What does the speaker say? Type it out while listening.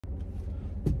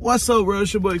What's up, bro?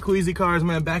 It's your boy QueezyCars,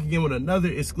 man, back again with another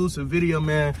exclusive video,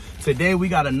 man. Today we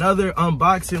got another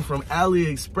unboxing from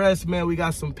AliExpress, man. We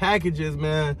got some packages,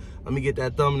 man. Let me get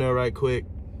that thumbnail right quick.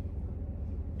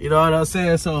 You know what I'm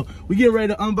saying? So we get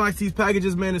ready to unbox these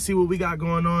packages, man, and see what we got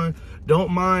going on. Don't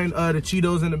mind the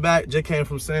Cheetos in the back. Just came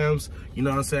from Sam's. You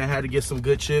know what I'm saying? I had to get some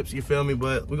good chips, you feel me?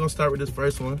 But we're gonna start with this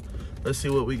first one. Let's see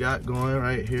what we got going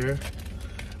right here.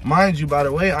 Mind you, by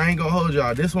the way, I ain't gonna hold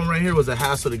y'all. This one right here was a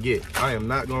hassle to get. I am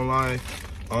not gonna lie.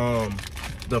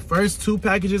 The first two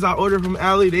packages I ordered from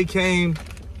Ali, they came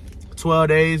 12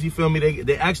 days, you feel me?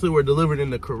 They actually were delivered in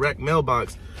the correct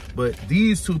mailbox, but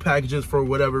these two packages, for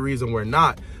whatever reason, were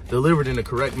not delivered in the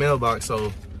correct mailbox.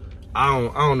 So I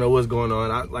don't know what's going on.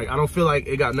 I don't feel like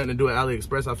it got nothing to do with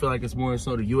AliExpress. I feel like it's more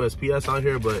so the USPS out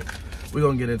here, but we're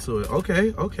gonna get into it.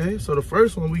 Okay. So the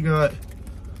first one we got,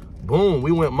 boom,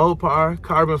 we went Mopar,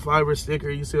 carbon fiber sticker,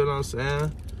 you see what I'm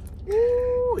saying?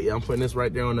 Ooh, yeah, I'm putting this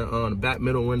right there on the back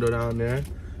middle window down there.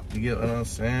 You get what I'm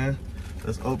saying?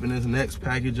 Let's open this next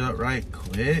package up right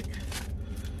quick.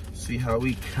 See how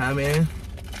we coming.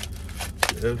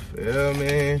 You feel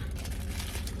me?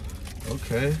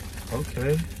 Okay.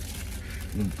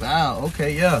 Wow,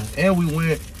 okay, yeah. And we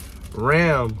went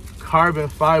Ram, carbon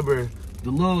fiber, the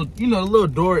little, you know, the little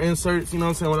door inserts, you know what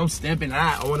I'm saying? When I'm stamping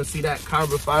out, I want to see that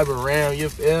carbon fiber Ram, you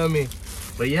feel me?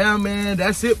 But yeah, man,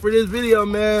 that's it for this video,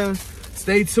 man.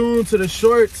 Stay tuned to the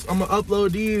shorts. I'm gonna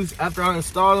upload these after I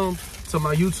install them to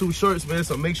my YouTube shorts, man.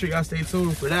 So make sure y'all stay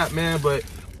tuned for that, man. But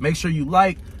make sure you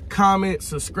like, comment,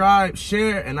 subscribe,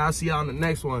 share, and I'll see y'all on the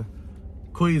next one.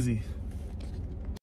 Queezy.